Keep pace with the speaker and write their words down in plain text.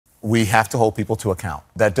We have to hold people to account.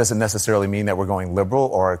 That doesn't necessarily mean that we're going liberal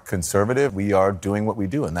or conservative. We are doing what we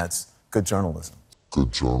do, and that's good journalism.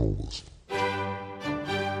 Good journalism.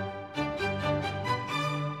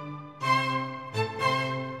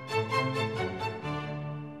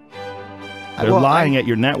 They're lying at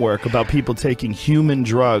your network about people taking human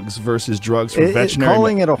drugs versus drugs for veterinary.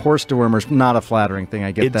 Calling it a horse dewormer is not a flattering thing.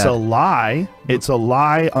 I get that. It's a lie. It's a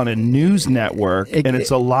lie on a news network, and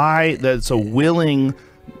it's a lie that's a willing.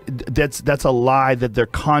 That's a lie that they're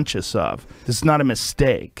conscious of. It's not a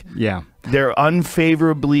mistake. Yeah. They're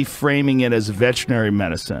unfavorably framing it as veterinary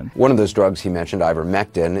medicine. One of those drugs he mentioned,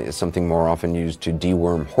 ivermectin, is something more often used to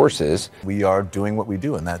deworm horses. We are doing what we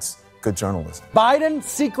do, and that's good journalism. Biden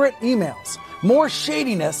secret emails. More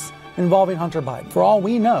shadiness involving Hunter Biden. For all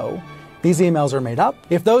we know, these emails are made up.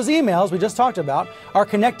 If those emails we just talked about are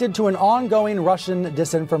connected to an ongoing Russian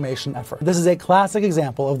disinformation effort. This is a classic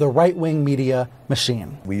example of the right-wing media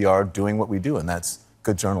machine. We are doing what we do, and that's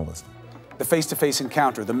good journalism. The face-to-face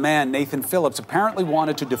encounter, the man, Nathan Phillips, apparently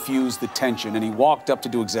wanted to diffuse the tension, and he walked up to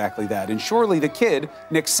do exactly that. And surely the kid,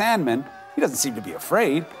 Nick Sandman, he doesn't seem to be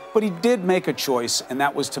afraid, but he did make a choice, and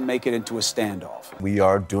that was to make it into a standoff. We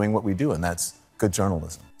are doing what we do, and that's good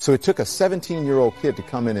journalism. So it took a 17-year-old kid to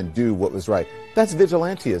come in and do what was right. That's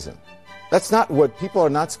vigilantism. That's not what people are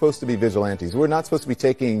not supposed to be vigilantes. We're not supposed to be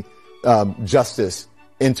taking justice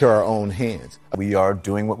into our own hands. We are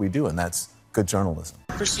doing what we do, and that's good journalism.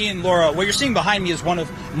 Christine, Laura, what you're seeing behind me is one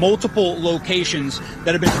of multiple locations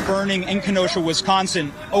that have been burning in Kenosha,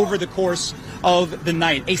 Wisconsin over the course of the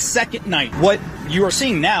night, a second night. What you are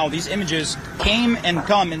seeing now, these images came and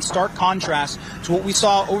come in stark contrast to what we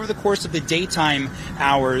saw over the course of the daytime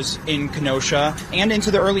hours in Kenosha and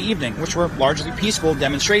into the early evening, which were largely peaceful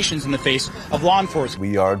demonstrations in the face of law enforcement.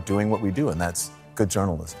 We are doing what we do, and that's good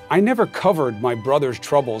journalism. I never covered my brother's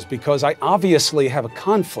troubles because I obviously have a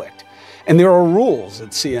conflict. And there are rules at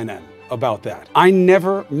CNN about that. I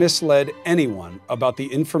never misled anyone about the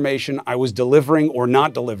information I was delivering or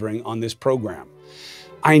not delivering on this program.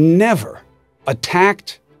 I never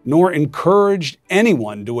attacked nor encouraged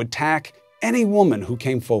anyone to attack any woman who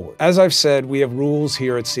came forward. As I've said, we have rules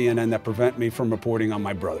here at CNN that prevent me from reporting on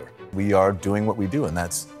my brother. We are doing what we do, and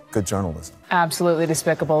that's good journalism. Absolutely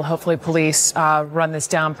despicable. Hopefully police run this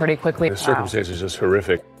down pretty quickly. The circumstances are just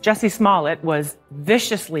horrific. Jussie Smollett was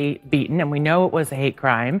viciously beaten, and we know it was a hate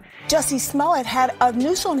crime. Jussie Smollett had a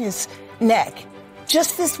noose on his neck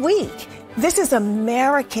just this week. This is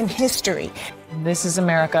American history. This is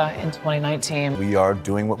America in 2019. We are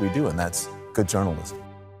doing what we do, and that's good journalism.